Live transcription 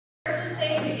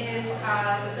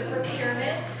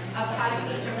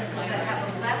product systems that have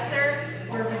a lesser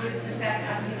or reduced effect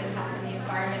on human health and the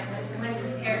environment when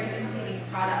compared to competing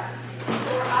products. And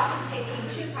so we're often taking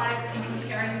two products and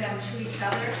comparing them to each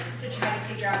other to try to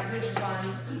figure out which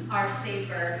ones are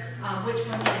safer, which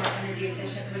ones are more energy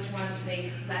efficient, which ones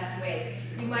make less waste.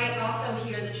 You might also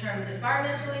hear the terms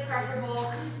environmentally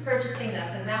preferable, purchasing,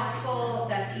 that's a mouthful,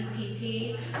 that's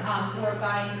EPP, or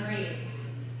buying green.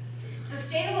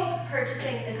 Sustainable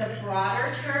purchasing is a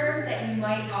broader term that you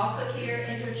might also hear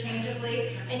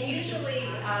interchangeably, and usually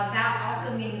that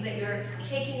also means that you're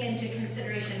taking into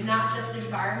consideration not just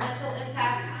environmental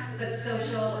impacts, but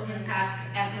social impacts,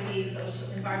 equity, social,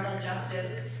 environmental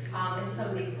justice, and some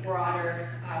of these broader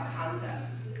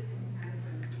concepts.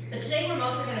 But today we're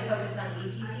mostly going to focus on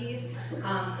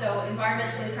EPPs, so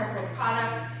environmentally preferable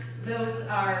products. Those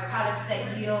are products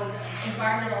that yield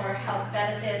environmental or health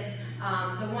benefits.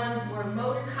 The ones we're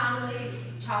most commonly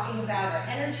talking about are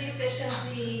energy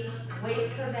efficiency,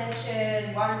 waste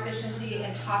prevention, water efficiency,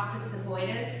 and toxics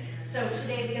avoidance. So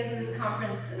today, because of this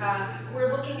conference,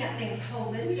 we're looking at things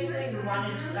holistically. We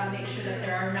wanted to make sure that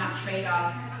there are not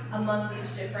trade-offs among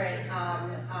these different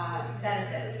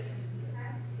benefits.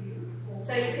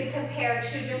 So you could compare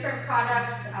two different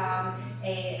products,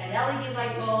 an LED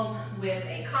light bulb with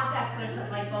a compact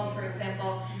fluorescent light bulb, for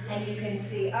example, and you can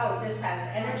see, oh, this has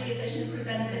energy efficiency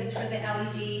benefits for the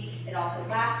LED. It also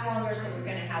lasts longer, so we're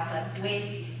going to have less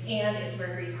waste, and it's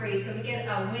mercury-free. So we get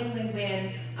a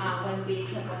win-win-win when we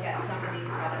can look at some of these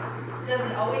products. It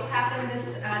doesn't always happen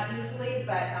this easily,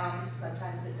 but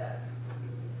sometimes it does.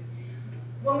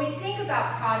 When we think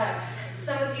about products,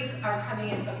 some of you are coming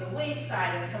in from the waste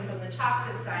side, and some from the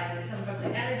toxic side, and some from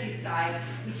the energy side.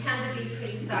 We tend to be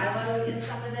pretty siloed in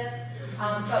some of this,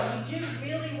 but we do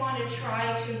really want to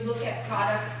try to look at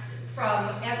products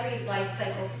from every life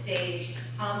cycle stage.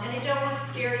 And I don't want to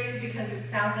scare you because it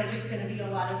sounds like it's going to be a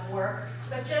lot of work,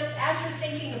 but just as you're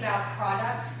thinking about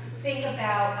products, think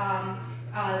about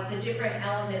the different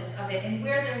elements of it and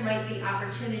where there might be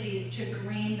opportunities to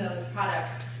green those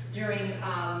products during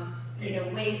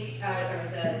waste or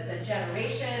the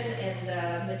generation and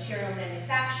the material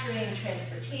manufacturing,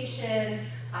 transportation,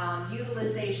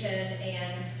 utilization,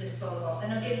 and disposal.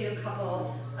 And I'll give you a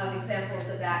couple of examples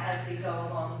of that as we go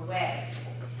along the way.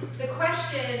 The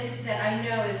question that I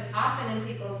know is often in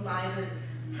people's minds is,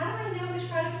 how do I know which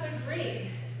products are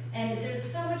green? And there's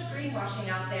so much greenwashing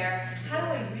out there. How do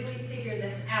I really figure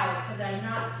this out so that I'm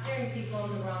not steering people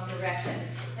in the wrong direction?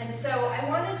 And so I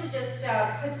wanted to just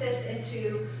put this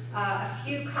into a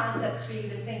few concepts for you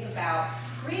to think about.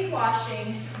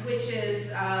 Greenwashing, which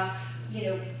is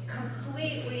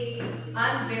completely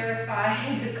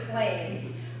unverified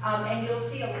claims. And you'll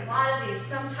see a lot of these.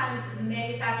 Sometimes the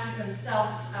manufacturers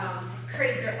themselves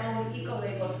create their own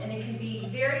eco-labels, and it can be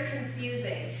very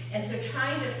confusing. And so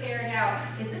trying to ferret out,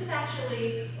 is this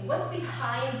actually, what's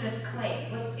behind this claim?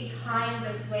 What's behind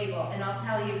this label? And I'll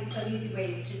tell you some easy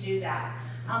ways to do that.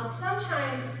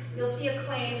 Sometimes you'll see a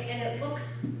claim and it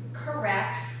looks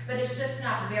correct, but it's just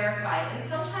not verified. And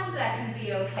sometimes that can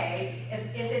be okay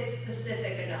if it's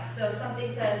specific enough. So if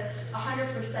something says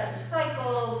 100%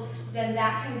 recycled, then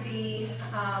that can be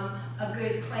a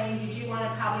good claim. You do want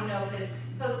to probably know if it's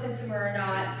post-consumer or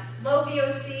not. Low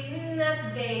VOC, that's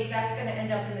vague. That's going to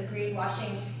end up in the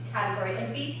greenwashing category.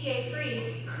 And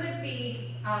BPA-free could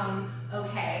be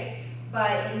okay,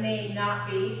 but it may not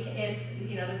be if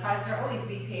the products are always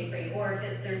BPA-free or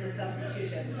if there's a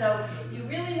substitution. So you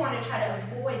really want to try to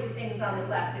avoid the things on the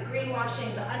left, the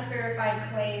greenwashing, the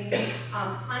unverified claims,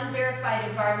 unverified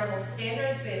environmental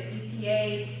standards. We have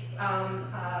EPA's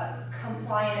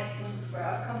compliance for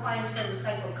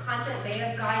recycled content. They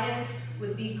have guidance,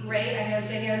 would be great. I know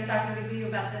Jenny was talking with you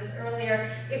about this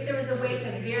earlier. If there was a way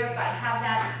to verify, have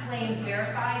that claim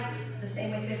verified, the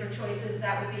same way Safer Choices,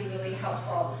 that would be really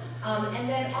helpful. And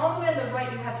then all the way on the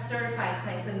right, you have certified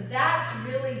claims, and that's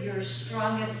really your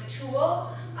strongest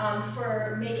tool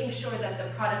for making sure that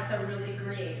the products are really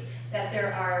green, that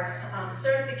there are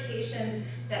certifications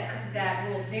that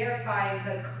will verify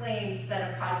the claims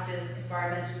that a product is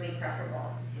environmentally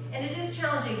preferable. And it is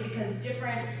challenging because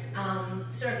different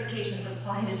certifications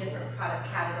apply to different product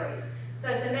categories. So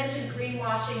as I mentioned,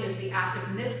 greenwashing is the act of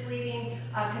misleading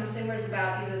consumers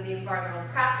about either the environmental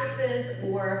practices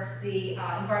or the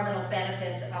environmental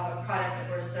benefits of a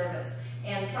product or service.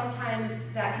 And sometimes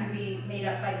that can be made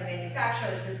up by the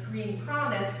manufacturer, like this green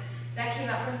promise that came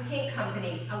out from a paint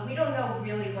company. We don't know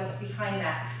really what's behind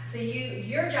that. So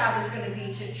your job is going to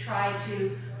be to try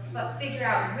to figure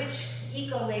out which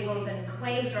eco-labels and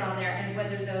claims are on there and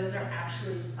whether those are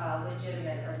actually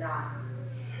legitimate or not.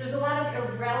 There's a lot of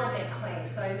irrelevant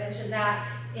claims, so I mentioned that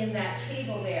in that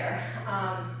table there.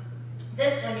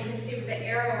 This one, you can see where the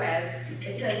arrow is.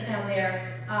 It says down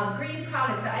there, green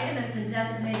product. The item has been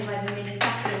designated by the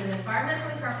manufacturer as an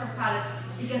environmentally preferred product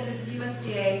because it's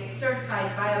USDA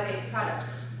certified bio-based product.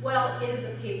 Well, it is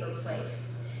a paper plate.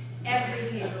 Every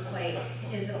paper plate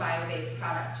is a bio-based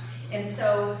product. And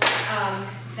so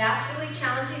that's really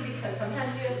challenging because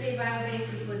sometimes USDA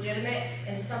bio-based is legitimate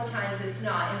and sometimes it's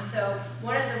not. And so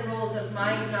one of the roles of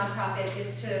my nonprofit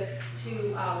is to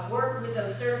work with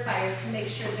those certifiers to make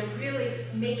sure they're really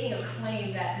making a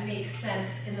claim that makes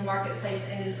sense in the marketplace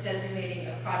and is designating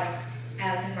a product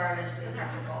as environmentally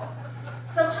preferable.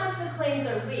 Sometimes the claims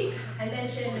are weak. I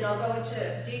mentioned, and I'll go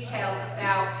into detail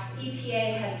about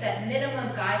EPA has set minimum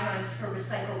guidelines for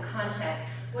recycled content.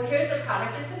 Well, here's a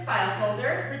product. It's a file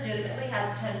folder. Legitimately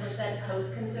has 10%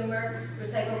 post-consumer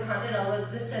recycled content, although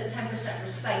this says 10%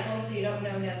 recycled, so you don't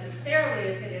know necessarily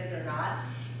if it is or not.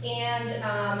 And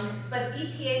but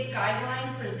EPA's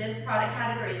guideline for this product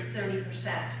category is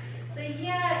 30%. So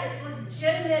yeah, it's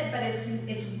legitimate, but it's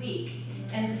weak.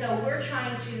 And so we're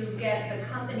trying to get the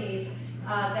companies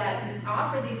that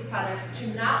offer these products to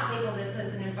not label this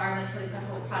as an environmentally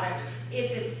preferable product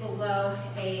if it's below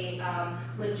a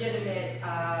legitimate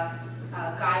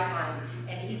guideline.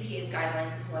 And EPA's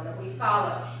guidelines is one that we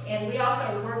follow. And we also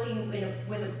are working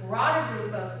with a broader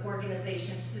group of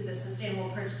organizations through the Sustainable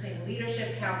Purchasing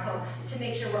Leadership Council to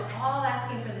make sure we're all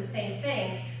asking for the same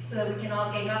things so that we can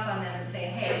all gang up on them and say,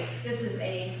 hey, this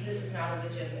is not a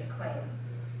legitimate claim.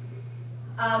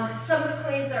 Some of the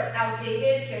claims are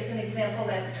outdated. Here's an example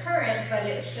that's current, but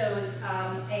it shows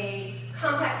a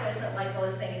compact fluorescent light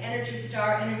bulb saying Energy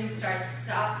Star. Energy Star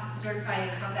stopped certifying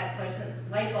compact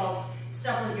fluorescent light bulbs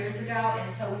several years ago,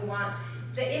 and so we want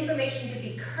the information to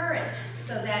be current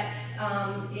so that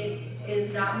it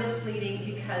is not misleading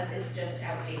because it's just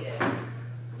outdated.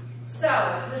 So,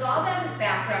 with all that as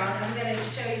background, I'm going to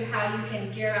show you how you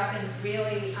can gear up and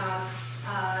really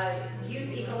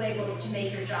use eco-labels to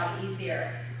make your job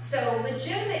easier. So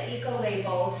legitimate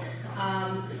eco-labels,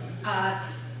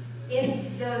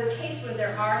 in the case where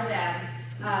there are them,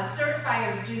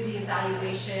 certifiers do the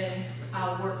evaluation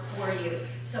work for you.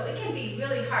 So it can be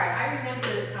really hard. I remember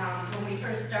when we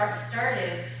first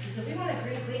started, we said we want a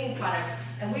green cleaning product,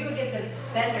 and we would get the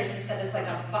vendors to send us like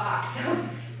a box.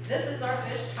 This is our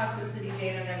fish toxicity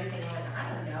data and everything. I'm like,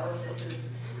 I don't know if this is,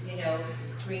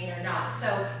 green or not. So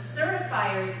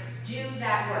certifiers do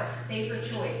that work. Safer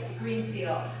Choice, Green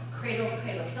Seal, Cradle to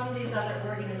Cradle, some of these other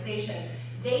organizations,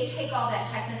 they take all that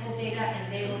technical data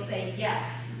and they will say,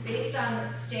 yes, based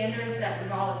on standards that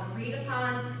we've all agreed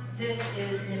upon, this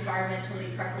is an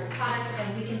environmentally preferable product,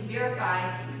 and we can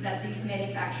verify that these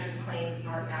manufacturers' claims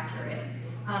are accurate.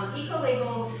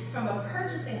 Eco-labels, from a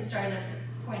purchasing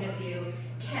point of view,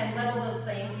 can level the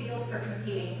playing field for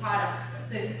competing products.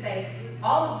 So if you say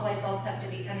all of the light bulbs have to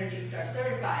be Energy Star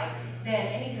certified, then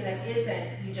anything that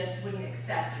isn't, you just wouldn't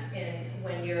accept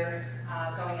when you're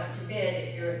going out to bid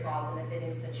if you're involved in a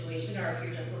bidding situation or if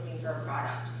you're just looking for a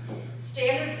product.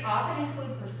 Standards often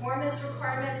include performance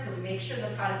requirements, so we make sure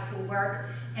the products will work,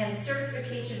 and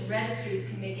certification registries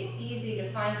can make it easy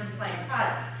to find compliant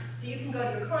products. So you can go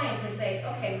to your clients and say,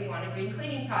 okay, we want a green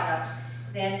cleaning product.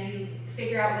 Then you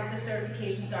figure out what the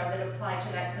certifications are that apply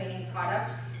to that cleaning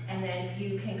product, and then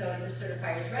you can go to the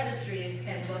certifiers registries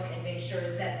and look and make sure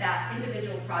that that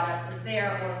individual product is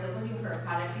there, or if they're looking for a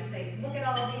product, you say, look at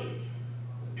all of these.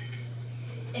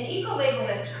 An eco-label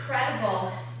that's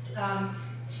credible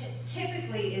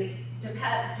typically is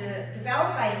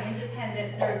developed by an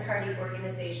independent third-party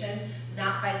organization,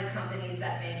 not by the companies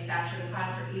that manufacture the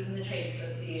product or even the trade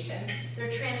association.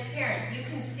 They're transparent. You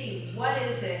can see what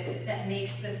is it that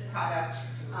makes this product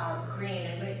green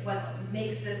and what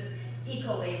makes this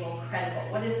eco-label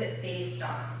credible. What is it based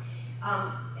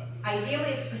on?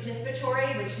 Ideally, it's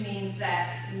participatory, which means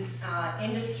that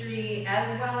industry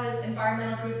as well as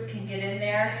environmental groups can get in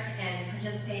there and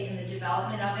participate in the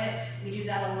development of it. We do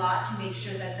that a lot to make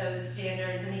sure that those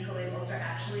standards and eco-labels are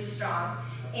actually strong,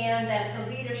 and that it's a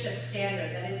leadership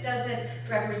standard, that it doesn't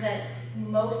represent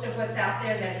most of what's out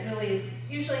there, that it really is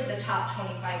usually the top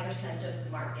 25% of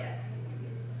the market.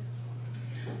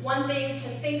 One thing to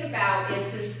think about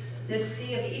is there's this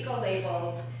sea of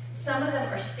eco-labels. Some of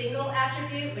them are single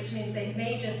attribute, which means they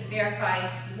may just verify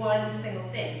one single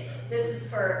thing. This is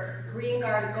for Green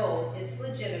Guard Gold. It's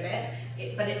legitimate,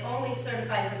 but it only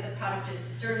certifies that the product is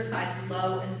certified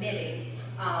low emitting,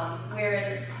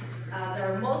 whereas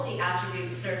there are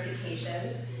multi-attribute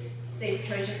certifications. Safe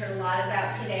Choice you've heard a lot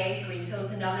about today. Green Seal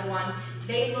is another one.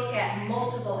 they look at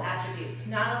multiple attributes.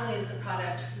 Not only is the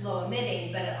product low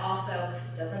emitting, but it also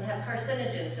doesn't have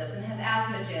carcinogens, doesn't have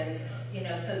asthmagens, you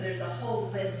know, so there's a whole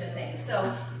list of things.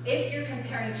 So if you're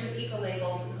comparing two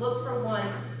eco-labels, look for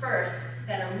ones first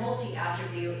that are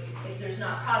multi-attribute. If there's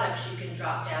not products, you can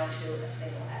drop down to a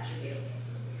single attribute.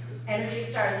 Energy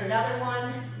Star is another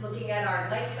one, looking at our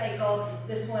life cycle.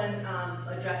 This one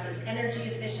addresses energy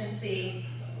efficiency.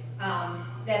 Then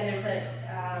there's an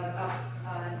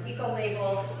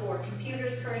eco-label for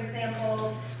computers, for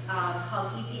example,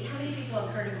 called EP. How many people have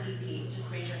heard of EP?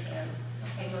 Just raise your hands.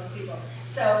 Okay, most people.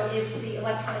 So it's the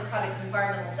Electronic Products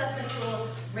Environmental Assessment Tool,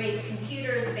 rates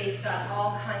computers based on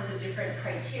all kinds of different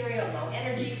criteria, low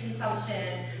energy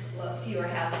consumption, fewer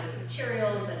hazardous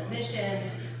materials and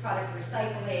emissions, product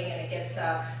recycling, and it gets,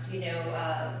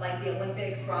 like the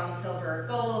Olympics, bronze, silver,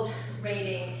 gold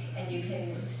rating, and you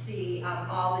can see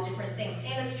all the different things.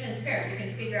 And it's transparent. You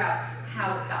can figure out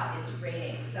how it got its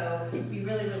rating. So we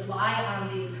really rely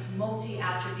on these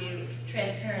multi-attribute,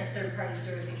 transparent third-party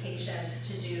certifications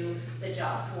to do the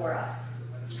job for us.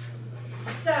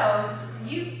 So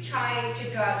you try to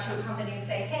go out to a company and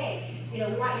say, hey, we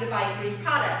want you to buy green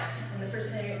products. And the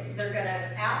first thing they're going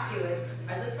to ask you is,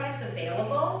 are those products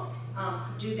available?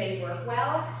 Do they work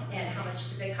well? And how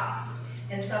much do they cost?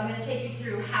 And so I'm going to take you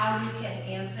through how you can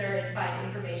answer and find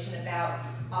information about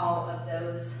all of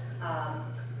those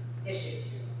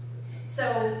issues.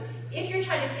 So if you're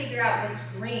trying to figure out what's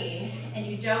green and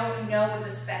you don't know what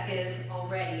the spec is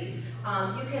already,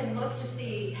 you can look to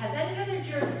see, has any other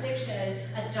jurisdiction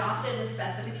adopted a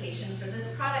specification for this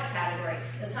product category?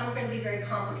 Now, some are going to be very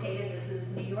complicated. This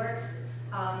is New York's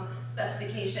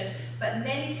specification, but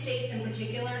many states in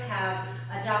particular have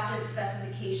adopted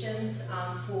specifications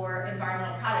for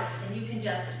environmental products, and you can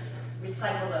just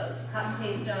recycle those, cut and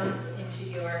paste them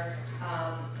into your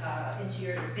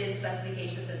bid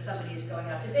specifications if somebody is going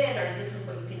out to bid, or this is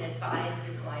what you can advise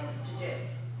your clients to do.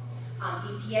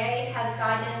 EPA has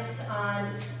guidance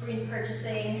on green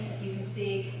purchasing. You can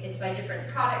see it's by different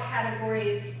product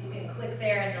categories. You can click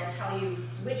there and they'll tell you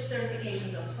which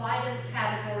certifications apply to this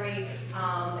category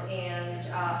and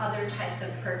other types of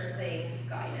purchasing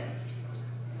guidance.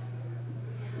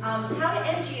 How do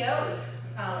NGOs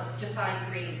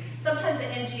define green? Sometimes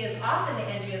often the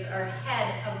NGOs are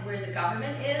ahead of where the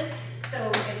government is. So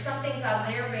if something's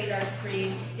on their radar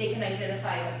screen, they can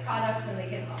identify the products and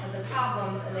the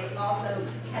problems, and they also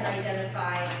can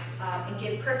identify and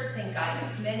give purchasing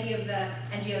guidance. Many of the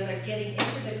NGOs are getting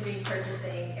into the green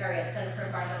purchasing area. Center for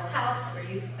Environmental Health, or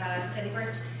use Jenny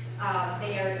Burke.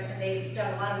 They've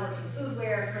done a lot of work in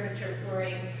foodware, furniture,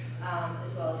 flooring,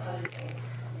 as well as other things.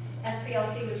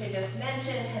 SPLC, which I just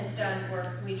mentioned, has done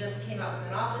work. We just came out with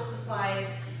an office supplies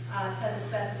set of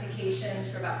specifications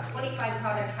for about 25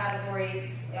 product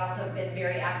categories. They also have been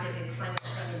very active in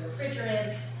climate-friendly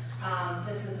refrigerants.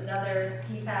 This is another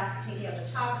PFAS, taking out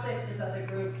the toxics. There's other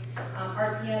groups.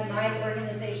 RPM, my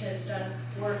organization, has done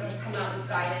work and come out with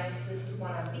guidance. This is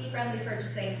one on bee-friendly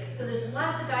purchasing. So there's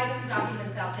lots of guidance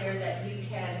documents out there that you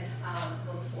can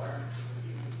look for.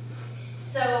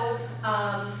 So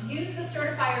use the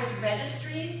certifier's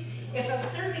registries. If a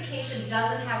certification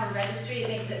doesn't have a registry, it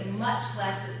makes it much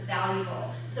less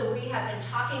valuable. So we have been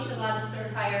talking to a lot of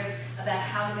certifiers about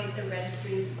how to make the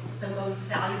registries the most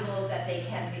valuable that they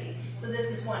can be. So this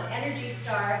is one. Energy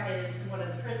Star is one of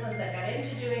the first ones that got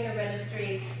into doing a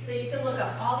registry. So you can look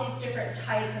up all these different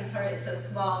types. I'm sorry it's so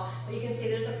small, but you can see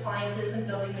there's appliances and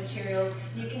building materials.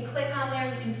 You can click on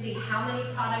there, you can see how many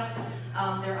products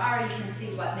there are. You can see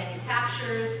what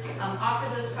manufacturers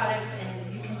offer those products,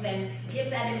 and then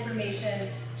give that information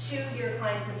to your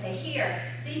clients and say, here,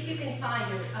 see if you can find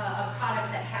a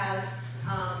product that has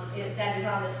that is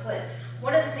on this list.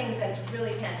 One of the things that's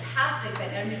really fantastic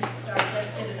that Energy Star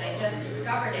just did, and I just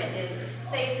discovered it, is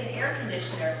say it's an air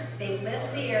conditioner. They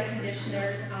list the air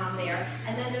conditioners on there,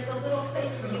 and then there's a little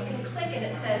place where you can click and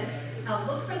it says,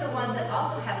 look for the ones that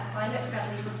also have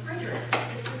climate-friendly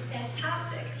refrigerants. This is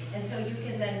fantastic. And so you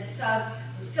can then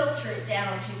filter it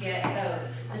down to get those.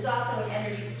 There's also an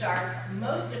Energy Star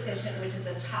Most Efficient, which is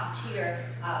a top tier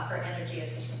for energy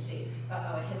efficiency.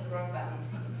 Uh-oh, I hit the wrong button.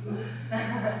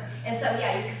 And so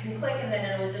yeah, you can click and then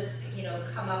it will just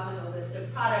come up with a list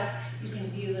of products. You can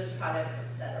view those products,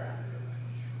 etc.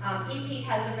 EP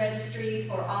has a registry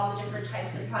for all the different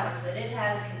types of products that it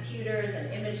has, computers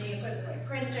and imaging equipment like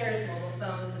printers, mobile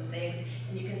phones and things,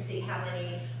 and you can see how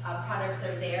many products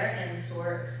are there and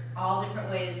sort all different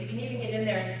ways. You can even get in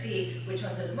there and see which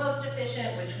ones are the most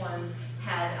efficient, which ones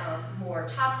had more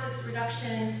toxics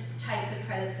reduction, types of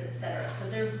credits, etc. So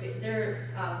they're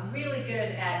really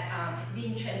good at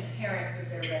being transparent with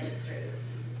their registry.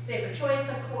 Safer choice,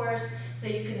 of course. So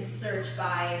you can search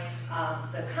by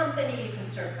the company, you can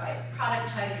search by product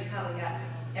type. You probably got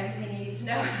everything you need to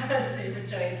know about Safer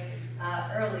Choice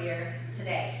earlier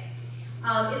today.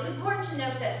 It's important to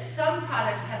note that some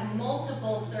products have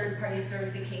multiple third-party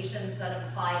certifications that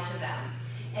apply to them.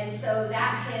 And so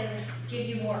that can give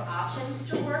you more options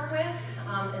to work with,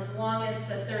 as long as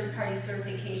the third-party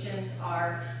certifications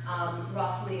are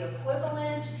roughly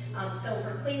equivalent. So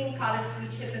for cleaning products, we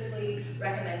typically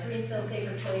recommend Green Seal,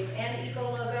 Safer Choice, and Eco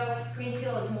Logo. Green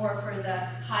Seal is more for the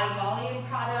high-volume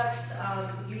products,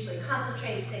 usually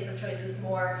concentrates. Safer Choice is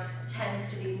tends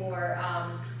to be more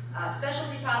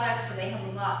specialty products, so they have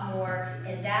a lot more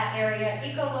in that area.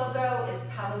 Eco Logo is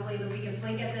probably the weakest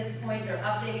link at this point. They're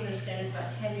updating their standards,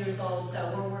 about 10 years old,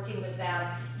 so we're working with them.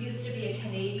 Used to be a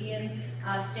Canadian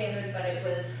standard, but it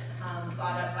was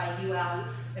bought up by UL,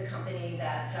 the company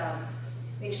that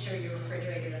makes sure your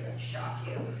refrigerator doesn't shock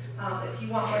you. If you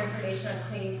want more information on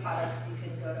cleaning products, you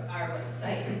can go to our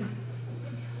website.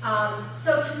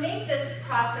 So to make this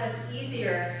process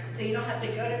easier, so you don't have to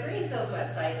go to Green Seal's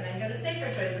website, and then go to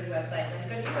Safer Choice's website,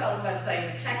 and then go to UL's website,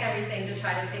 and check everything to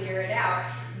try to figure it out,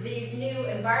 these new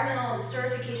environmental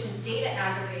certification data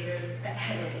aggregators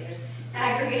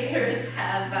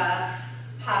have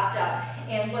popped up.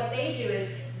 And what they do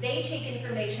is they take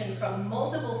information from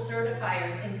multiple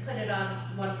certifiers and put it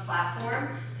on one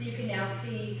platform. So you can now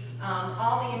see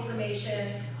all the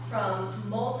information from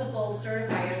multiple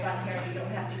certifiers on here. You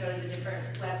don't have to go to the different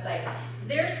websites.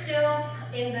 They're still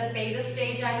in the beta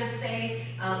stage, I would say,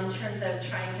 in terms of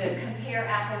trying to compare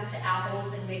apples to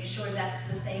apples and make sure that's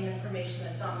the same information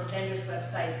that's on the vendors'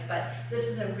 websites. But this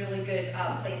is a really good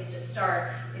place to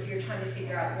start if you're trying to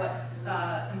figure out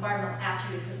what environmental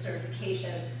attributes and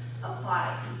certifications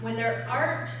apply. When there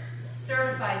aren't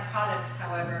certified products,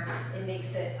 however, it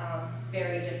makes it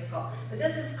very difficult. But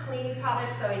this is cleaning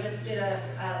products, so I just did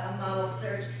a model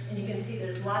search, and you can see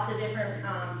there's lots of different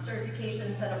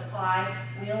certifications that apply.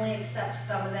 We only accept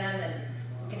some of them, and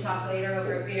we can talk later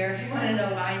over a beer if you want to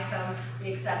know why some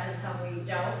we accept and some we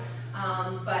don't.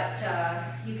 But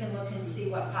you can look and see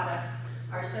what products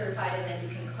are certified, and then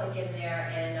you can click in there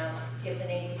and get the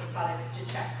names of the products to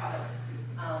check products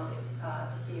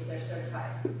to see if they're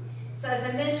certified. So as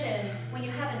I mentioned, when you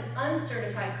have an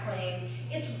uncertified claim,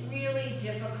 it's really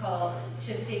difficult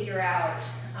to figure out,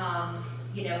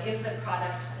 if the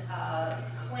product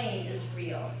claim is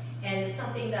real. And it's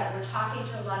something that we're talking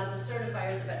to a lot of the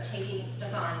certifiers about taking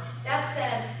stuff on. That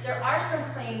said, there are some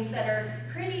claims that are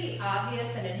pretty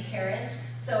obvious and inherent.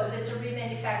 So if it's a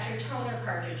remanufactured toner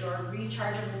cartridge, or a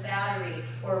rechargeable battery,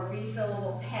 or a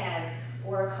refillable pen,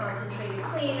 or a concentrated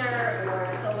cleaner, or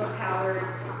a solar-powered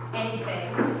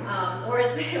anything, or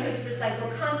it's made with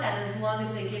recycled content, as long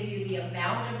as they give you the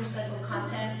amount of recycled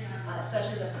content,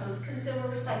 especially the post-consumer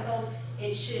recycled,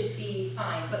 it should be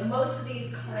fine. But most of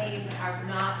these claims are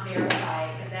not verified,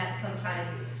 and that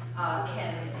sometimes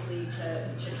can lead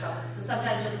to trouble. So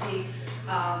sometimes you'll see,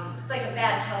 it's like a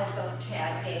bad telephone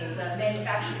tag game. The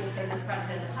manufacturer will say this product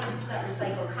has 100%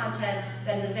 recycled content,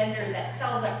 then the vendor that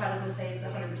sells that product will say it's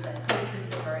 100%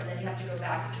 post-consumer, and then you have to go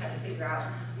back and try to figure out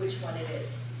which one it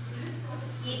is.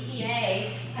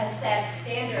 EPA has set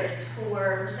standards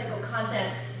for recycled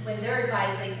content when they're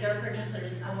advising their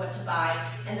purchasers on what to buy,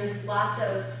 and there's lots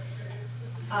of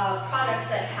products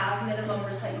that have minimum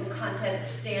recycled content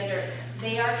standards.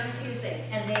 They are confusing,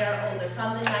 and they are old. They're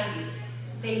from the 90s.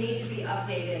 They need to be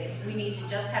updated. We need to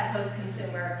just have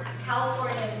post-consumer.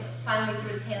 California finally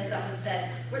threw its hands up and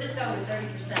said, we're just going with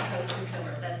 30%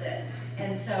 post-consumer, that's it.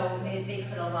 And so it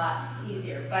makes it a lot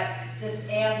easier. But this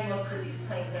and most of these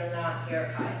claims are not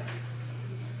verified.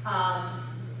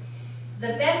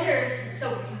 The vendors,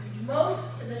 so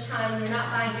most of the time you're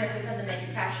not buying directly from the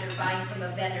manufacturer, you're buying from a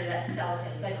vendor that sells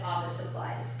things like office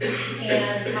supplies.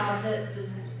 And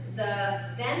the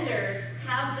vendors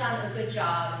have done a good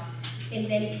job in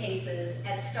many cases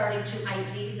at starting to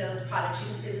ID those products. You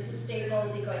can see this is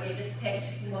Staples, EcoID just picked.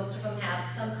 Most of them have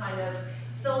some kind of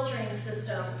filtering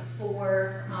system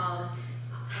for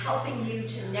helping you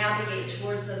to navigate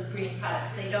towards those green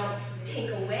products. They don't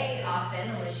take away often,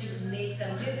 unless you make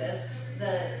them do this,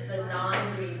 the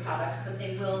non-green products, but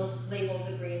they will label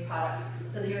the green products.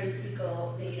 So here's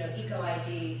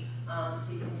EcoID,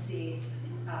 so you can see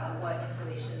what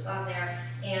information is on there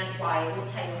and why. It will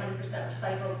tell you 100%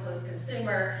 recycled,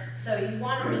 post-consumer. So you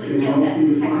want to really get that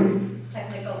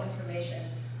technical information.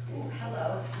 Ooh,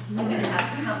 hello. I'm going to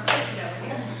have competition over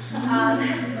here.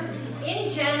 In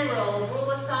general,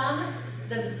 rule of thumb,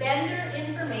 the vendor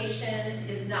information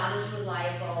is not as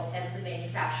reliable as the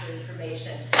manufacturer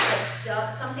information.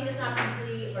 something is not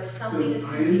complete or something is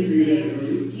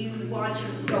confusing, you want to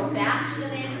go back to the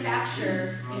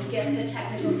manufacturer and get the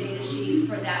technical data sheet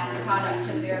for that product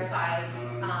to verify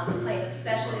the claim,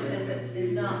 especially if it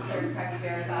is not third-party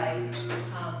verified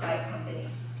by a company.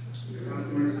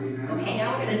 Okay,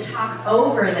 now we're going to talk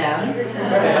over them. Okay, now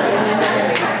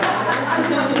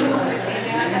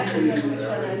I have to remember which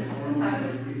one I'm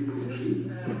talking.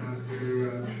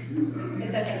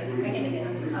 It's okay, I can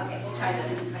advance it. Okay, we'll try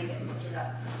this if I get it screwed up.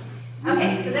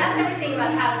 Okay, so that's everything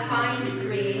about how to find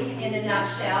green in a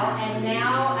nutshell. And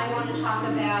now I want to talk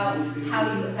about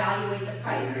how you evaluate the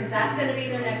price, because that's going to be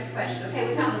their next question. Okay,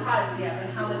 we found the products yet,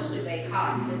 but how much do they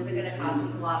cost? Is it going to cost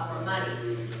us a lot more money?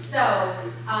 So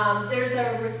there's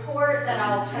a report that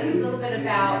I'll tell you a little bit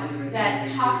about that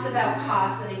talks about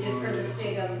costs that I did for the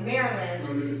state of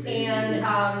Maryland. And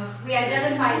we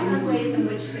identified some ways in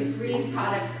which the green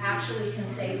products actually can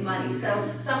save money.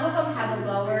 So some of them have a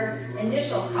lower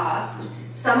initial cost.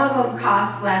 Some of them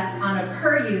cost less on a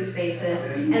per-use basis,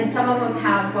 and some of them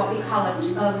have what we call a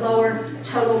lower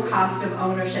total cost of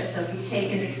ownership. So if you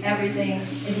take everything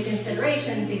into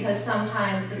consideration, because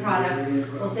sometimes the products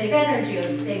will save energy or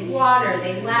save water,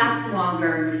 they last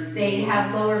longer, they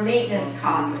have lower maintenance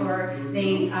costs, or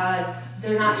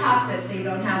they're not toxic, so you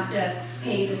don't have to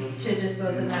pay to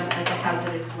dispose of them as a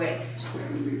hazardous waste.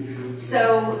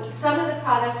 So some of the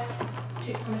products, how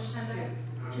much time do I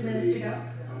have? 2 minutes to go?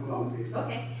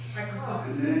 Okay. Okay,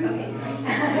 sorry.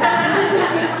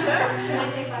 Can I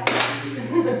take 5?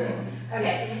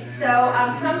 Okay, so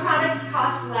some products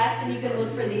cost less, and you can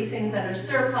look for these things that are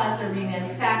surplus or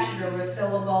remanufactured or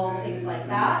refillable, things like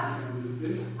that.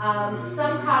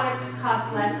 Some products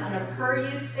cost less on a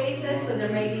per-use basis, so there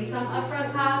may be some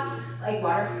upfront costs, like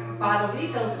water bottle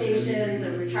refill stations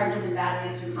or rechargeable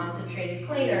batteries or concentrated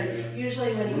cleaners.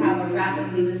 Usually when you have a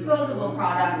rapidly disposable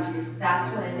product,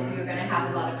 that's when you're going to have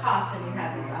a lot of costs and you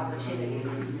have these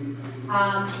opportunities.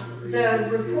 The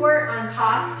report on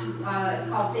cost is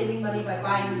called Saving Money by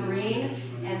Buying Green,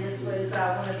 and this was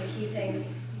one of the key things.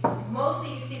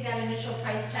 Mostly you see that initial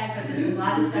price tag, but there's a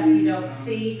lot of stuff you don't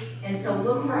see, and so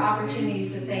look for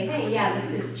opportunities to say, hey, yeah,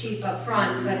 this is cheap up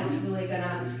front, but it's really going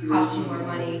to cost you more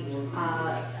money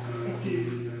if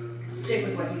you stick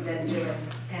with what you've been doing,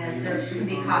 and there can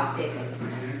be cost savings.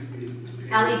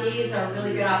 LEDs are a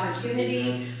really good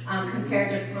opportunity compared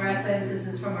to fluorescents. This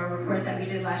is from a report that we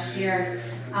did last year.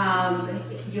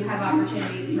 You have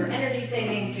opportunities for energy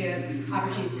savings, you have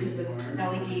opportunities because the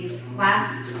LEDs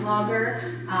last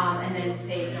longer, and then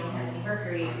they don't have any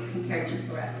mercury compared to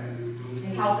fluorescents.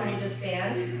 And California just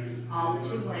banned all the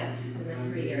tube lamps for the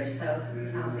 3 years, so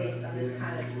based on this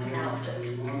kind of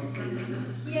analysis.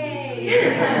 Yay!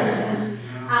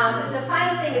 The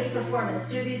final thing is performance.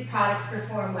 Do these products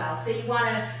perform well? So you want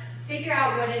to figure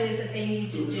out what it is that they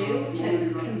need to do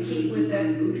to compete with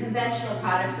the conventional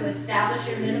products. So establish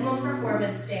your minimum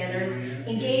performance standards,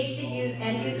 engage the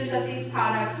end users of these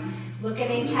products, look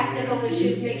at any technical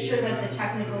issues, make sure that the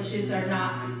technical issues are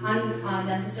not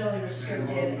unnecessarily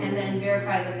restrictive, and then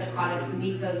verify that the products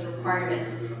meet those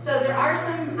requirements. So there are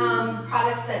some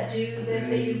products that do this.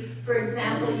 So for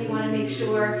example, you want to make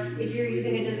sure if you're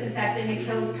using a disinfectant, it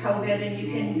kills COVID, and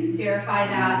you can verify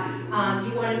that.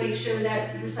 You want to make sure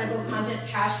that recycled content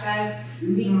trash bags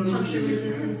meet puncture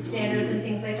resistance standards and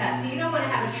things like that. So you don't want to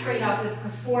have a trade-off with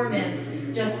performance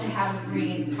just to have a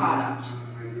green product.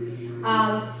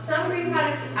 Some green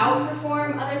products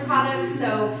outperform other products,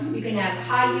 so you can have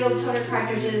high-yield toner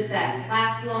cartridges that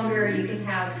last longer. You can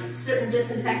have certain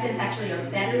disinfectants actually are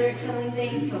better at killing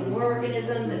things, kill more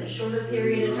organisms in a shorter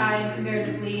period of time compared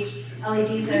to bleach.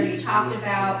 LEDs I already talked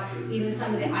about, even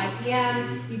some of the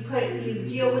IPM. You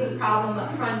deal with the problem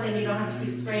up front, then you don't have to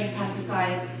keep spraying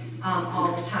pesticides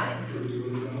all the time.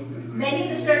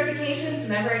 Many of the certifications,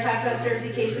 remember I talked about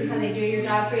certifications, how they do your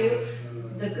job for you?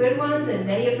 The good ones, and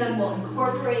many of them will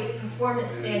incorporate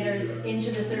performance standards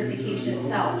into the certification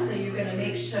itself. So you're going to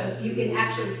make sure you can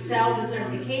actually sell the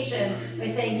certification by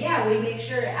saying, yeah, we make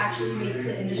sure it actually meets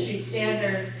the industry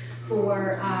standards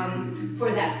for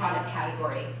that product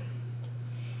category.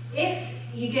 If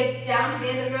you get down to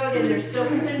the end of the road and there's still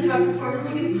concerns about performance,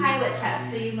 you can pilot test.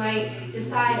 So you might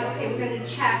decide, okay, we're going to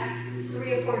check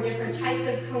 3 or 4 different types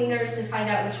of cleaners to find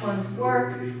out which ones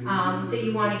work. So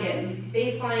you want to get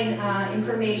baseline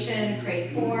information,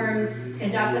 create forms,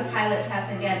 conduct the pilot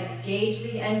tests, and again, gauge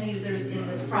the end users in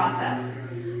this process.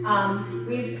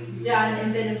 We've done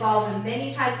and been involved in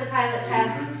many types of pilot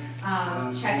tests,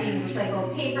 checking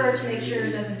recycled paper to make sure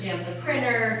it doesn't jam the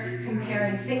printer,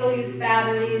 comparing single-use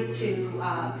batteries to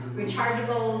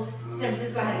rechargeables. San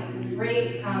Francisco had a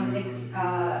great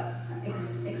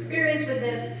experience with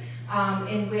this.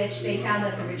 in which they found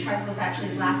that the rechargeables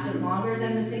actually lasted longer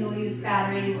than the single-use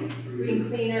batteries. Green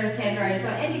cleaners, hand dryers, so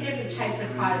any different types of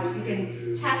products, you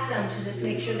can test them to just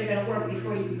make sure they're going to work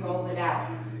before you roll it out.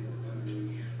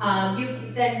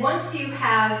 Then once you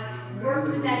have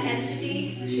worked with that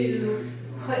entity to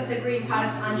put the green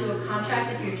products onto a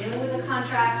contract, if you're dealing with a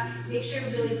contract, make sure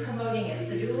you're really promoting it.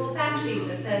 So do a little fact sheet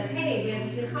that says, hey, we have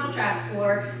this new contract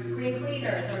for green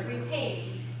cleaners or green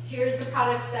paints. Here's the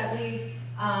products that we've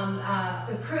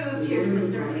approved, here's the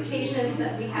certifications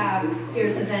that we have,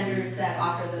 here's the vendors that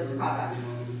offer those products.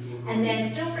 And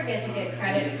then don't forget to get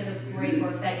credit for the great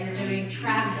work that you're doing.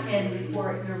 Track and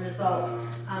report your results.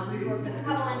 We've worked with a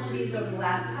couple entities over the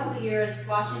last couple of years.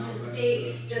 Washington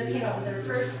State just came up with their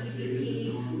first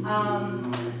EPP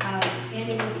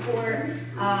annual report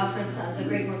for some of the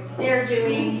great work they're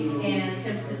doing, and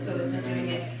San Francisco has been doing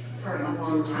it for a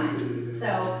long time.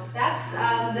 So that's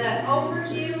the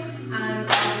overview.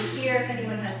 I'll be here if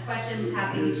anyone has questions.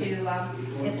 Happy to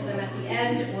answer them at the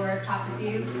end or talk with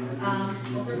you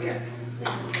over here.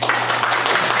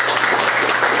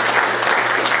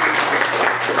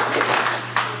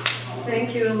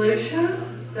 Thank you, Alicia.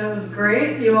 That was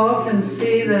great. You all can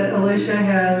see that Alicia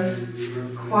has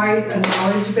quite a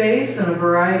knowledge base and a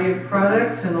variety of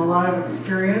products and a lot of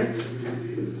experience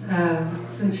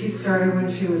since she started when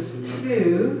she was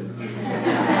 2.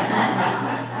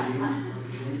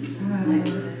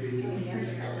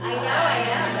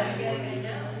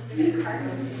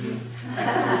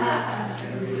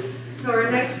 So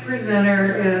our next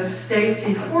presenter is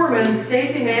Stacy Foreman.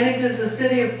 Stacy manages the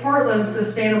City of Portland's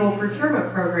Sustainable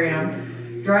Procurement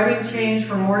Program, driving change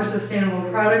for more sustainable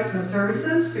products and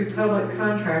services through public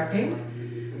contracting.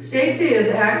 Stacy is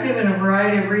active in a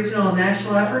variety of regional and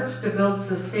national efforts to build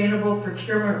sustainable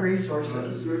procurement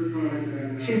resources.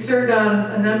 She served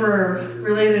on a number of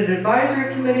related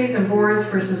advisory committees and boards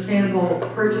for Sustainable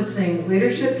Purchasing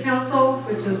Leadership Council,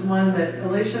 which is one that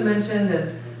Alicia mentioned.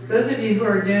 And those of you who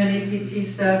are doing EPP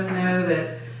stuff know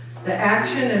that the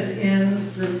action is in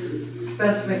the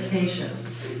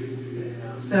specifications.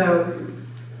 So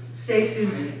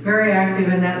Stacy's very active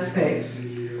in that space.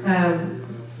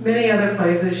 Many other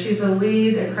places. She's a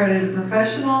lead accredited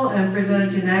professional and presented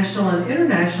to national and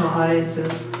international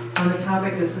audiences on the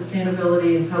topic of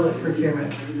sustainability in public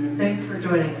procurement. Thanks for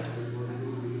joining us.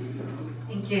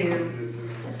 Thank you.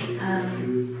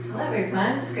 Hello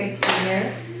everyone, it's great to be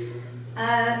here.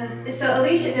 So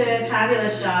Alicia did a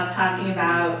fabulous job talking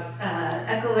about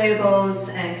eco-labels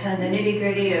and kind of the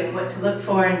nitty-gritty of what to look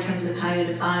for in terms of how you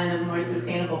define a more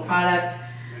sustainable product.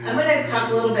 I'm going to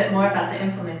talk a little bit more about the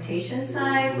implementation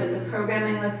side, what the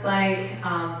programming looks like,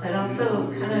 but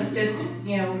also kind of just,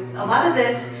 you know, a lot of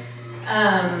this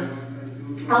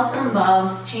also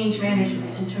involves change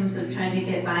management in terms of trying to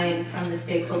get buy-in from the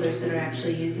stakeholders that are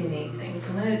actually using these things.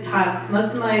 So I'm going to talk,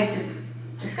 most of my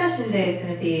discussion today is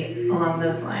going to be along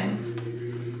those lines.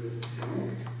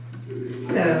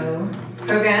 So,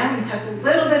 program, we talked a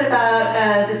little bit about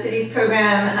the city's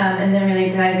program and then really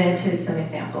dive into some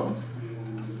examples.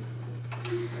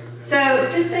 So,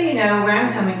 just so you know where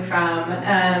I'm coming from,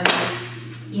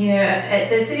 you know, at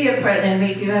the City of Portland,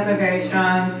 we do have a very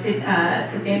strong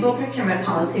sustainable procurement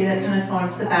policy that kind of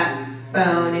forms the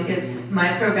backbone and gives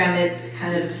my program its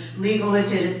kind of legal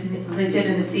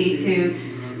legitimacy to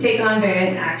take on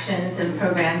various actions and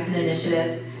programs and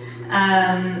initiatives.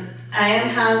 I am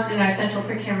housed in our central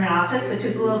procurement office, which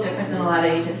is a little different than a lot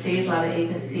of agencies. A lot of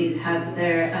agencies have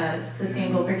their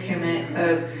sustainable procurement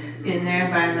folks in their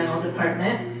environmental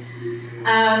department. And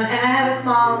I have a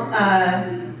small,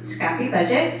 scrappy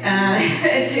budget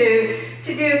to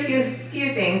do a few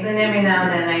things, and every now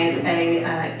and then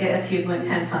I get a few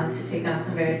one-time funds to take on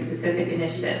some very specific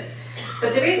initiatives.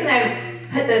 But the reason I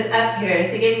put this up here is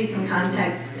to give you some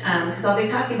context, because I'll be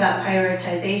talking about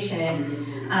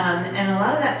prioritization, and a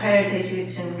lot of that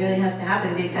prioritization really has to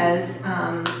happen because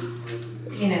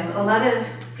you know, a lot of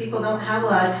people don't have a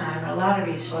lot of time or a lot of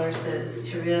resources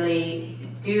to really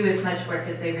do as much work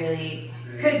as they really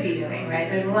could be doing, right?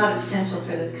 There's a lot of potential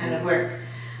for this kind of work,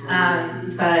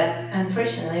 but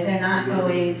unfortunately they're not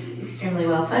always extremely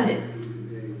well funded.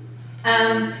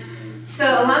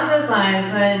 So along those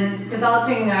lines, when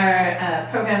developing our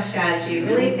program strategy,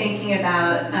 really thinking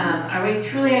about are we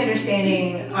truly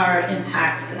understanding our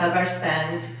impacts of our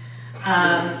spend?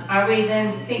 Are we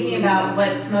then thinking about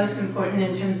what's most important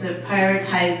in terms of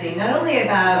prioritizing, not only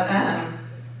about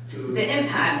the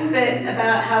impacts, but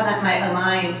about how that might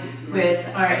align with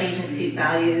our agency's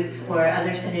values or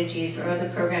other synergies or other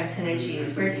program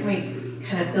synergies? Where can we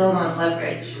kind of build on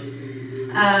leverage?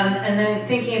 And then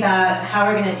thinking about how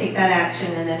we're going to take that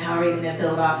action and then how are we going to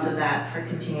build off of that for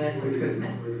continuous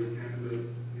improvement.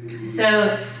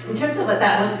 So in terms of what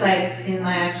that looks like in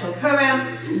my actual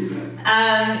program,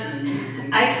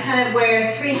 I kind of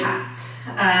wear 3 hats.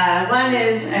 One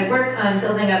is I work on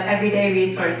building up everyday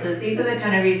resources. These are the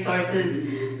kind of resources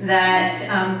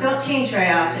that don't change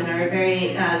very often or are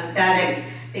very static.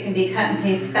 They can be cut and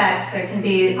paste specs. There can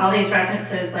be all these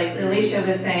references, like Alicia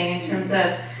was saying, in terms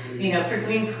of, for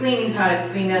green cleaning products,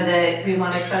 we know that we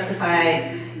want to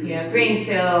specify, green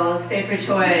seal, safer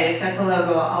choice, eco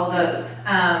logo, all those.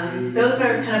 Those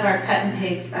are kind of our cut and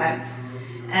paste specs.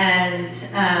 And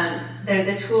they're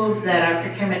the tools that our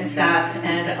procurement staff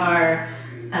and our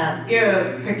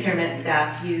bureau procurement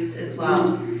staff use as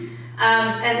well.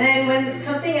 And then when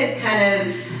something is kind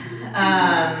of,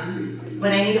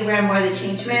 when I need to wear more of the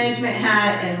change management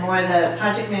hat and more of the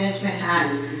project management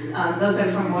hat, those are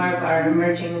for more of our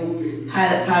emerging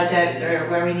pilot projects or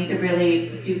where we need to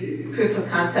really do proof of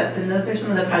concept, and those are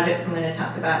some of the projects I'm going to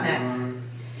talk about next.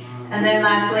 And then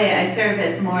lastly, I serve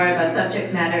as more of a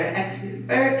subject matter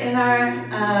expert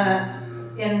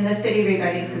in the city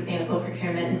regarding sustainable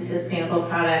procurement and sustainable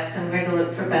products and where to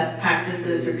look for best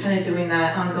practices or kind of doing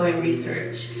that ongoing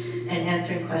research and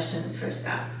answering questions for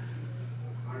staff.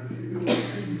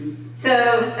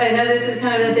 So I know this is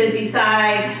kind of a busy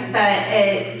side, but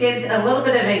it gives a little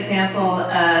bit of an example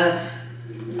of,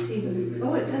 let's see,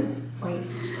 oh, it does point,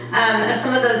 of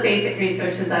some of those basic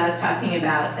resources I was talking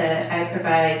about that I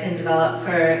provide and develop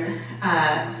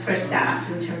for staff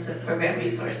in terms of program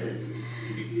resources.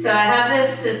 So I have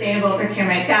this sustainable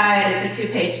procurement guide. It's a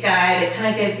 2-page guide. It kind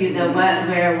of gives you the what,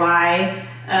 where, why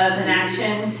of an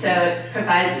action. So it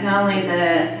provides not only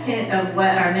the hint of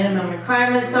what our minimum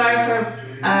requirements are for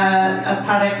a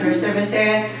product or a service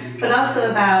area, but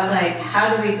also about like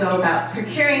how do we go about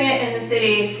procuring it in the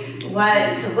city,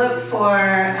 what to look for.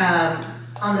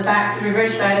 On the back, the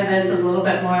reverse side of this is a little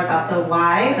bit more about the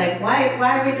why. Like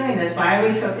why are we doing this? Why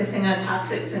are we focusing on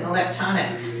toxics and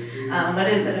electronics? What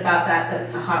is it about that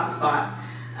that's a hot spot?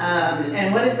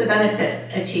 And what is the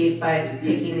benefit achieved by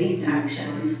taking these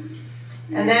actions?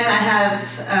 And then I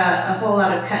have a whole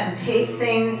lot of cut and paste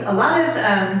things. A lot of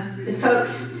the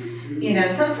folks,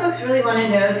 some folks really want to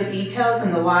know the details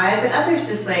and the why, but others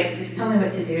just tell me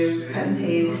what to do, cut and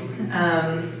paste.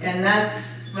 And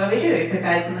that's what we do. We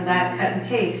provide some of that cut and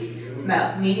paste. It's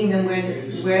about meeting them where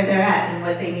they're at and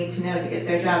what they need to know to get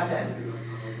their job done.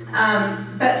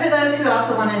 But for those who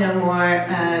also want to know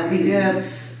more, we do have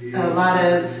a lot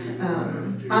of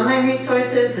online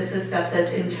resources. This is stuff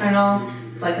that's internal,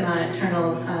 like an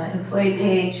internal employee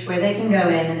page where they can go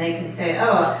in and they can say,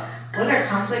 oh, what are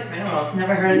conflict minerals?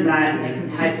 Never heard of that. And they can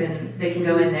type in, they can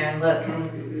go in there and look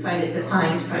and find it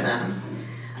defined for them.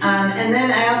 And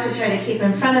then I also try to keep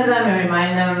in front of them and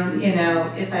remind them,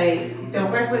 if I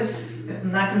don't work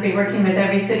I'm not going to be working with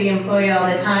every city employee all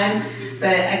the time,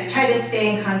 but I try to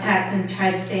stay in contact and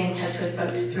try to stay in touch with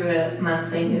folks through a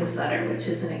monthly newsletter, which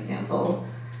is an example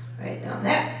right down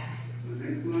there.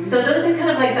 So those are kind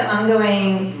of like the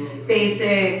ongoing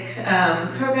basic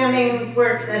programming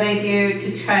work that I do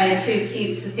to try to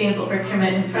keep sustainable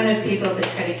procurement in front of people, to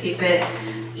try to keep it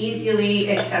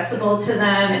easily accessible to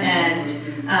them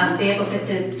and be able to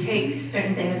just take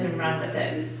certain things and run with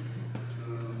it.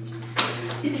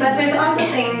 But there's also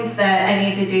things that I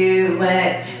need to do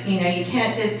that, you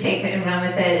can't just take it and run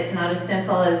with it. It's not as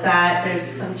simple as that. There's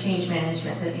some change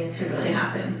management that needs to really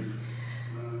happen.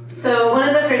 So one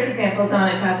of the first examples I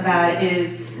want to talk about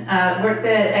is work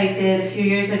that I did a few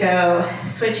years ago,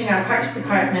 switching our parks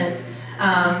department's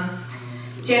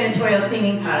janitorial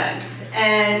cleaning products.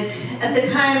 And at the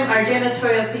time, our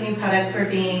janitorial cleaning products were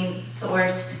being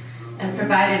sourced and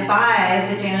provided by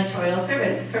the janitorial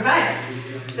service provider.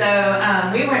 So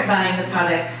we weren't buying the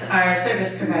products, our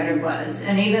service provider was.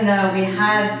 And even though we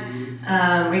had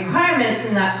requirements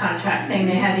in that contract saying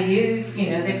they had to use,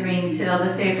 the green seal, the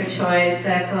safer choice,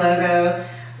 the eco logo,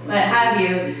 what have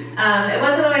you, it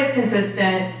wasn't always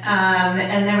consistent.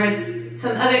 And there was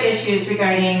some other issues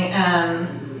regarding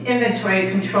inventory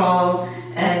control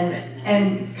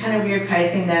and kind of weird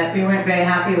pricing that we weren't very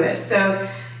happy with. So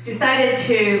decided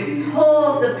to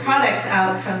pull the products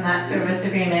out from that service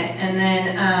agreement and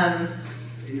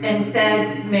then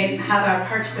instead have our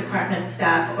parks department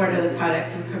staff order the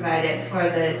product and provide it for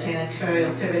the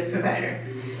janitorial service provider.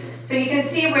 So you can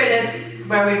see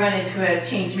where we run into a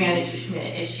change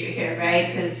management issue here, right?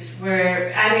 Because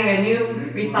we're adding a new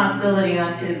responsibility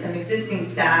onto some existing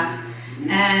staff,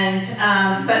 and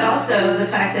but also the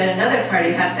fact that another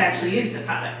party has to actually use the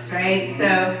products, right?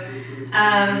 So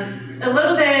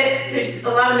there's a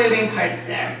lot of moving parts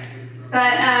there.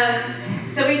 But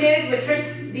so we did,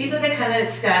 first, these are the kind of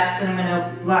steps that I'm going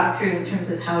to walk through in terms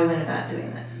of how we went about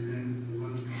doing this.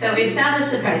 So we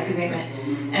established a price agreement,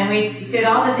 and we did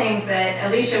all the things that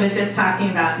Alicia was just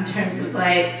talking about in terms of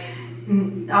like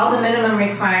all the minimum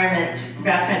requirements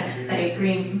referenced a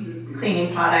green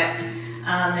cleaning product.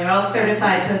 They were all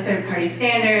certified to a third-party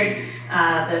standard.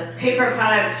 The paper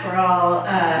products were all,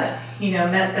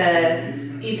 met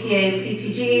the EPA's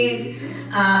CPGs,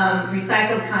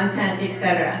 recycled content,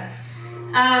 etc.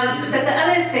 But the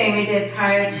other thing we did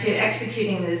prior to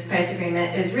executing this price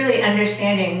agreement is really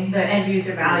understanding the end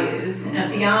user values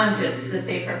beyond just the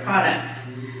safer products.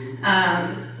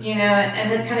 And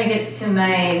this kind of gets to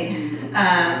my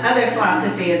other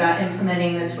philosophy about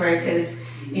implementing this work is,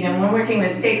 when we're working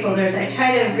with stakeholders, I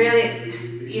try to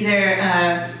really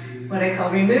either what I call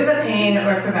remove a pain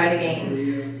or provide a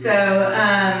gain. So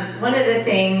one of the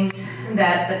things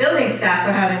that the building staff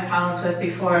were having problems with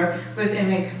before was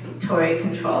inventory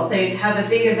control. They'd have a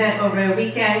big event over a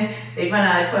weekend, they'd run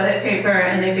out of toilet paper,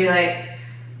 and they'd be like,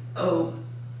 oh,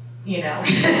 very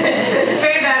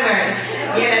bad words.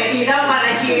 You don't want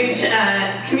a huge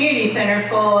community center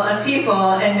full of people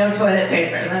and no toilet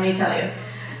paper, let me tell you.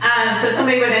 So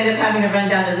somebody would end up having to run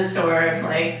down to the store,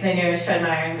 like the nearest Fred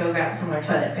Meyer, and go grab some more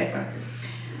toilet paper.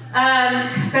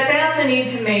 But they also need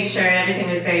to make sure everything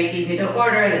was very easy to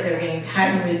order, that they were getting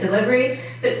timely delivery.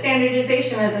 But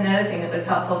standardization was another thing that was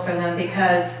helpful for them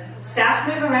because staff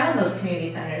move around those community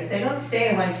centers. They don't stay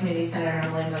in one community center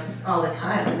normally all the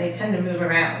time, and they tend to move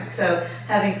around. So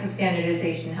having some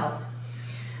standardization helped.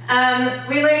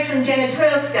 We learned from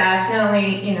janitorial staff, not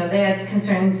only, they had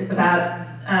concerns about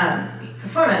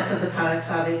performance of the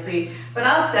products, obviously, but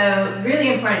also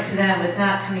really important to them was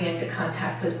not coming into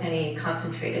contact with any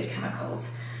concentrated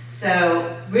chemicals.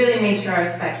 So really made sure our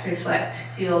specs reflect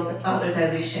sealed auto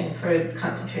dilution for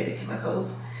concentrated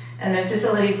chemicals. And then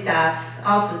facility staff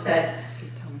also said,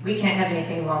 we can't have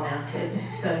anything wall-mounted.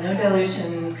 So no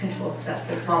dilution control stuff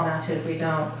that's wall-mounted. We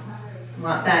don't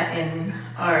want that in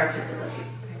our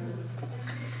facilities.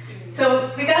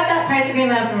 So we got that price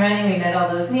agreement up and running. We met all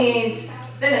those needs.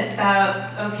 Then it's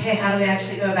about, okay, how do we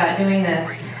actually go about doing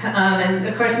this? And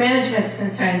of course, management's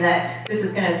concerned that this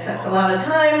is going to suck a lot of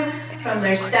time from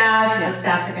their staff. The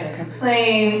staff are going to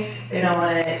complain. They don't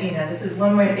want to, this is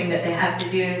one more thing that they have to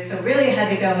do. So really had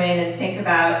to go in and think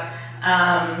about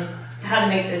how to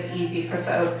make this easy for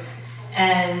folks.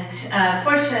 And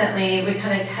fortunately, we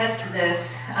kind of tested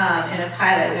this in a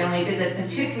pilot. We only did this in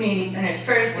 2 community centers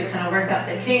first to kind of work out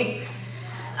the kinks.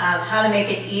 How to make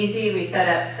it easy, we set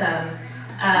up some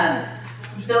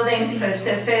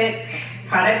building-specific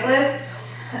product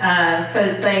lists. So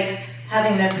it's like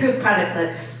having an approved product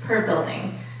list per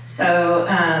building. So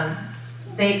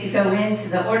they could go into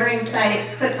the ordering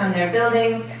site, click on their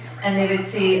building, and they would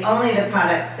see only the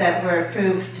products that were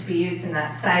approved to be used in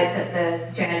that site that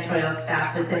the janitorial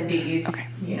staff would then be used,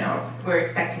 were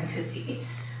expecting to see.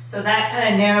 So that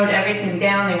kind of narrowed everything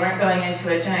down. They weren't going into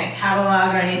a giant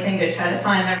catalog or anything to try to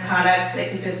find their products. They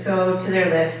could just go to their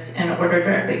list and order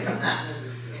directly from that.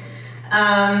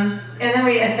 And then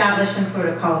we established some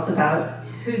protocols about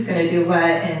who's going to do what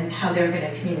and how they were going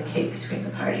to communicate between the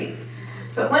parties.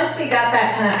 But once we got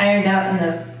that kind of ironed out in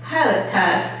the pilot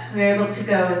test, we were able to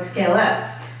go and scale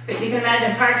up. But you can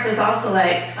imagine Parks is also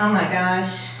like, oh my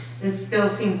gosh, this still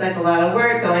seems like a lot of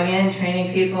work, going in,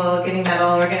 training people, getting that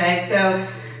all organized. So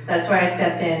that's where I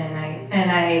stepped in,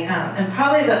 and I am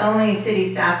probably the only city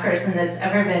staff person that's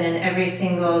ever been in every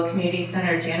single community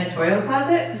center janitorial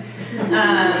closet.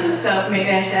 So maybe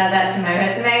I should add that to my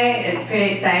resume. It's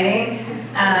pretty exciting.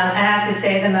 I have to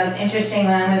say the most interesting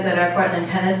one was at our Portland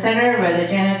Tennis Center, where the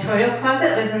janitorial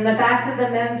closet was in the back of the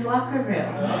men's locker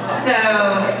room. So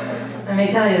let me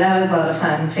tell you, that was a lot of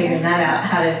fun figuring that out,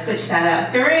 how to switch that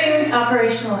out during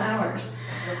operational hours.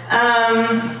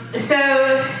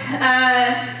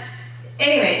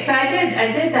 Anyway, so I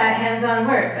did that hands-on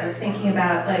work of thinking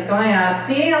about like going out,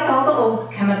 cleaning up all the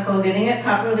old chemical, getting it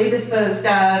properly disposed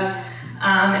of,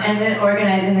 and then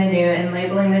organizing the new and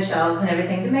labeling the shelves and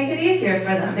everything to make it easier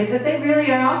for them because they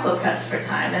really are also pressed for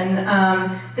time.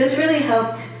 And this really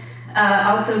helped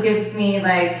also give me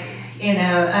like,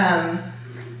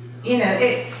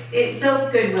 it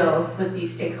built goodwill with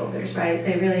these stakeholders, right?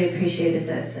 They really appreciated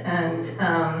this, and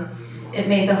it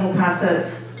made the whole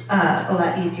process a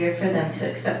lot easier for them to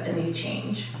accept a new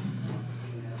change.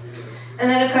 And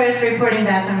then, of course, reporting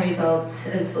back on results,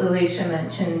 as Alicia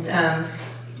mentioned,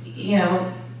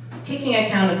 taking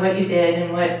account of what you did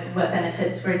and what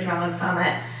benefits were drawn from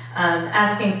it.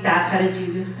 Asking staff, how did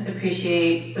you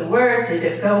appreciate the work? Did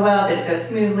it go well? Did it go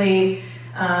smoothly?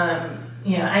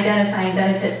 Identifying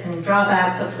benefits and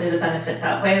drawbacks. Hopefully the benefits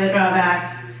outweigh the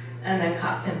drawbacks. And then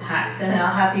cost impacts. And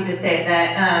I'm happy to say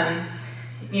that,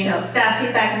 staff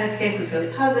feedback in this case was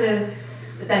really positive.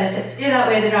 The benefits did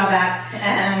outweigh the drawbacks,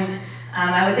 and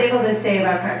I was able to save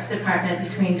our parks department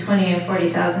between $20,000 and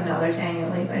 $40,000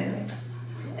 annually by doing this,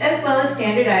 as well as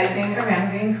standardizing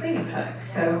around green cleaning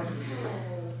products. So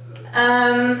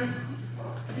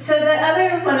the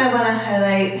other one I want to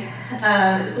highlight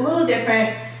is a little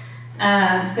different,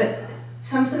 but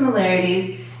some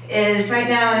similarities. Is right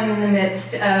now I'm in the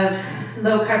midst of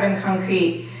low carbon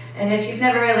concrete, and if you've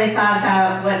never really thought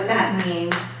about what that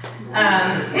means,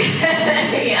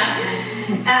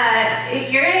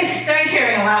 you're going to start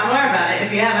hearing a lot more about it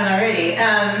if you haven't already.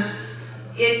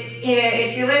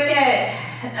 If you look at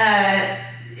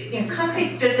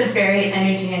concrete's just a very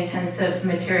energy-intensive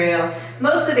material,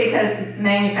 mostly because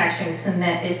manufacturing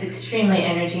cement is extremely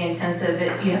energy-intensive.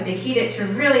 You have to heat it to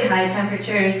really high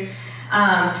temperatures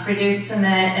to produce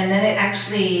cement, and then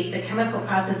the chemical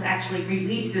process actually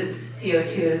releases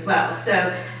CO2 as well.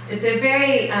 So it's a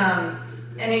very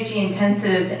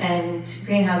energy-intensive and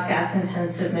greenhouse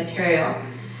gas-intensive material.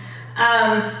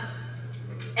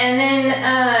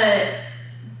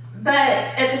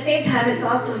 But at the same time, it's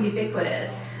also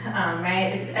ubiquitous,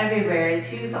 right? It's everywhere.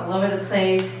 It's used all over the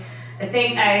place. I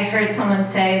think I heard someone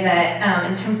say that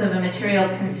in terms of a material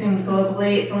consumed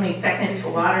globally, it's only second to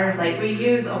water. Like, we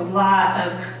use a lot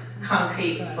of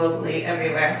concrete globally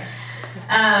everywhere.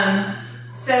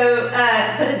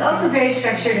 But it's also very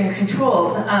structured and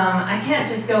controlled. I can't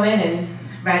just go in and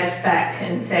write a spec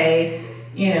and say,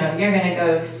 you're going to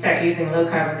go start using low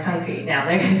carbon concrete now.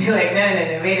 They're going to be like,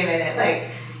 no, wait a minute.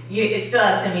 It still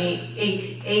has to meet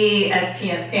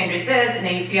ASTM standard this and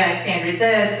ACI standard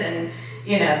this, and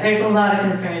there's a lot of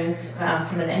concerns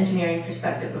from an engineering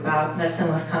perspective about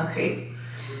messing with concrete.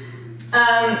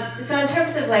 So in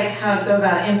terms of how to go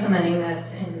about implementing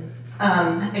this, and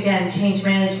again, change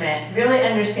management, really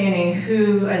understanding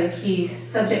who are the key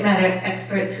subject matter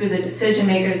experts, who the decision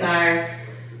makers are,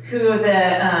 who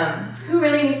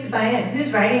really needs to buy in,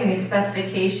 who's writing the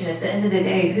specification at the end of the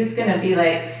day, who's going to be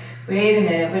like, wait a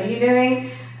minute, what are you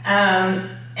doing?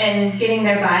 And getting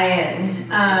their buy-in.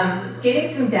 Getting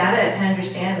some data to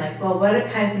understand, what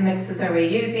kinds of mixes are we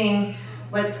using?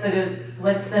 What's the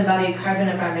embodied carbon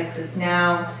of our mixes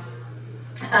now?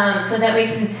 So that we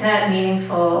can set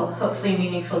hopefully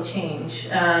meaningful change.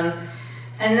 And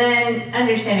then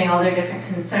understanding all their different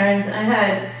concerns. I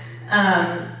had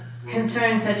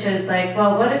concerns such as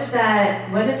what if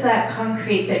that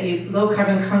concrete low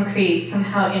carbon concrete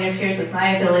somehow interferes with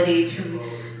my ability to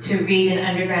read an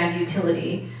underground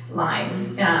utility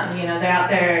line? They're out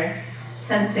there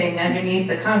sensing underneath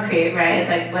the concrete,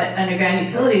 right? What underground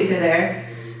utilities are there?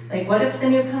 What if the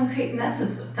new concrete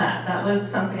messes with that? That was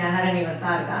something I hadn't even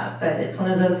thought about, but it's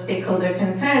one of those stakeholder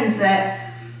concerns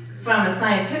that, from a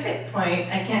scientific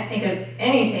point, I can't think of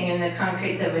anything in the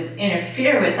concrete that would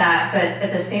interfere with that, but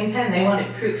at the same time, they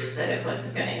wanted proof that it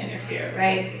wasn't going to interfere,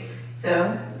 right?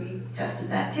 So we tested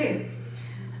that too.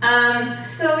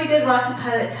 So we did lots of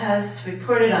pilot tests,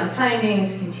 reported on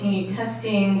findings, continued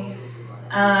testing,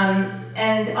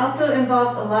 and also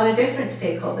involved a lot of different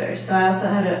stakeholders. So I also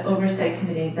had an oversight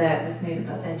committee that was made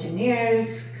up of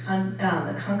engineers,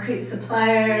 the concrete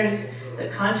suppliers, the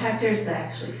contractors that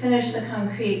actually finish the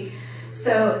concrete.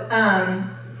 So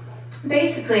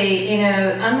basically,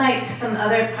 unlike some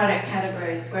other product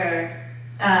categories where,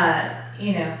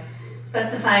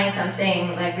 specifying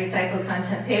something like recycled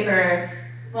content paper,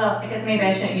 well, I guess maybe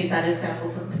I shouldn't use that as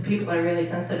samples, so people are really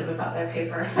sensitive about their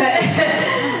paper.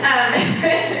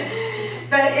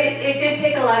 But it did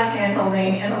take a lot of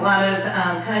hand-holding and a lot of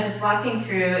kind of just walking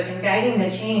through and guiding the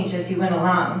change as you went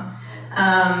along.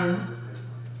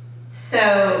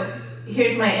 So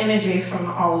here's my imagery from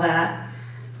all that.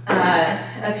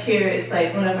 Up here is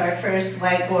one of our first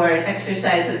whiteboard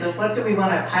exercises of what do we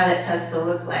want our pilot tests to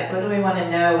look like? What do we want to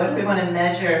know? What do we want to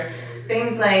measure?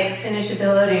 Things like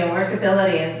finishability and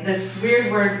workability, and this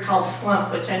weird word called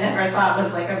slump, which I never thought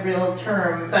was a real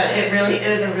term, but it really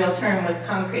is a real term with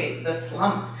concrete, the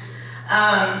slump.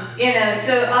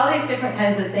 So all these different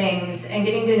kinds of things, and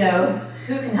getting to know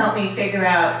who can help me figure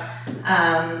out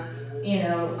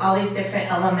all these different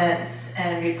elements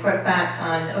and report back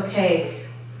on, okay,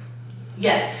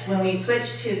 yes, when we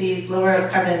switch to these lower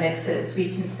carbon mixes, we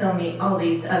can still meet all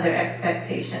these other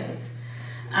expectations.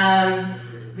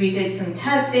 We did some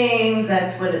testing.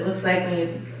 That's what it looks like when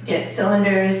you get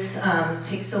cylinders,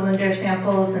 take cylinder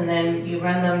samples, and then you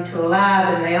run them to a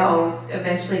lab, and they all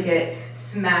eventually get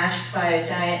smashed by a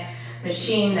giant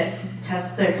machine that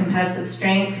tests their compressive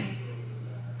strength.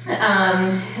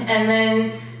 And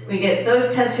then we get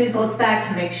those test results back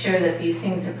to make sure that these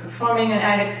things are performing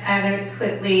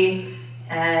adequately,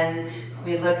 and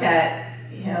we look at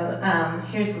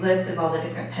here's a list of all the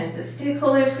different kinds of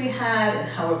stakeholders we had and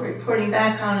how we're reporting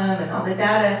back on them and all the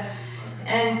data.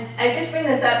 And I just bring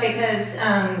this up because,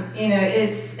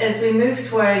 as we move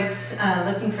towards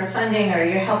looking for funding, or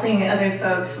you're helping other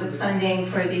folks with funding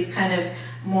for these kind of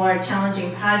more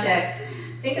challenging projects,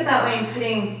 think about when you're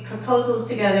putting proposals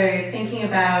together, you're thinking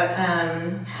about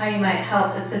how you might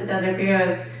help assist other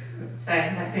bureaus, sorry,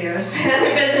 not bureaus, but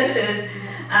other businesses.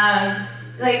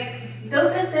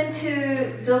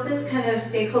 Build this kind of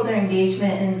stakeholder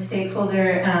engagement and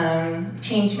stakeholder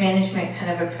change management kind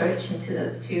of approach into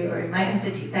those too, or you might have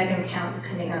to take that into account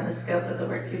depending on the scope of the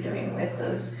work you're doing with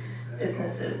those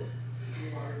businesses.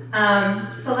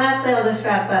 So lastly, I'll just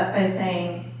wrap up by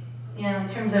saying, in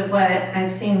terms of what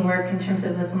I've seen work in terms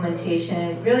of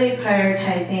implementation, really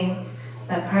prioritizing.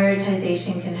 That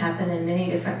prioritization can happen in many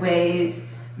different ways.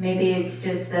 Maybe it's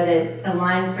just that it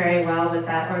aligns very well with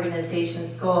that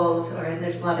organization's goals, or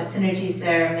there's a lot of synergies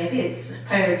there. Maybe it's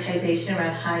prioritization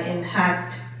around high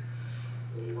impact.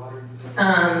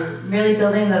 Really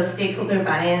building those stakeholder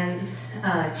buy-ins,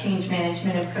 change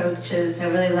management approaches. I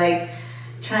really like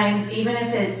trying, even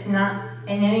if it's not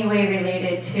in any way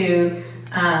related to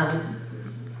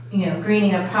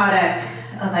greening a product,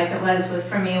 like it was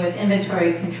for me with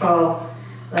inventory control,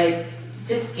 like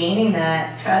just gaining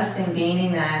that trust and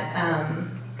gaining that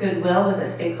goodwill with a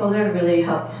stakeholder really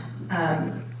helped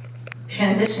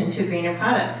transition to greener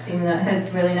products, even though it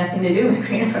had really nothing to do with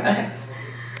greener products.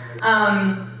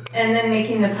 And then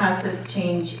making the process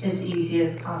change as easy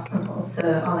as possible. So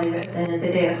at the end of the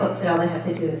day, hopefully all they have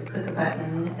to do is click a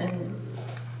button and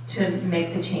to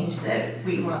make the change that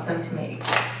we want them to make.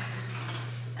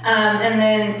 And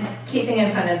then keeping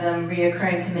in front of them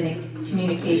reoccurring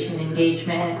communication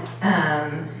engagement.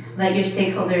 Let your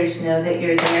stakeholders know that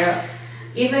you're there,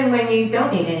 even when you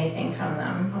don't need anything from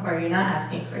them or you're not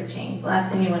asking for a change. The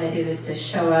last thing you want to do is to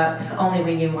show up only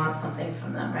when you want something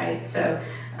from them, right? So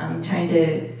trying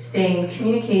to stay in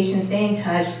communication, stay in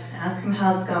touch, ask them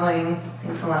how it's going,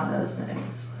 things along those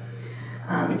lines.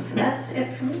 So that's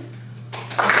it for me.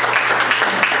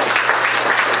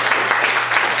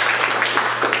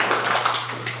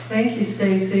 Thank you,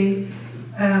 Stacy.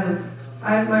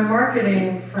 My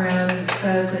marketing friend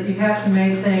says that you have to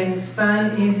make things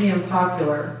fun, easy, and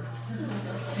popular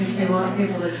if you want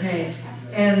people to change.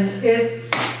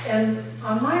 And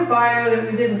on my bio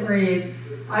that we didn't read,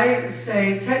 I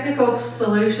say technical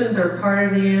solutions are part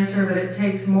of the answer, but it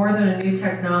takes more than a new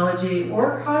technology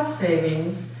or cost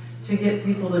savings to get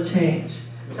people to change.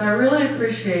 So I really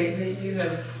appreciate that you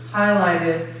have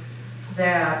highlighted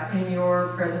that in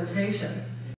your presentation.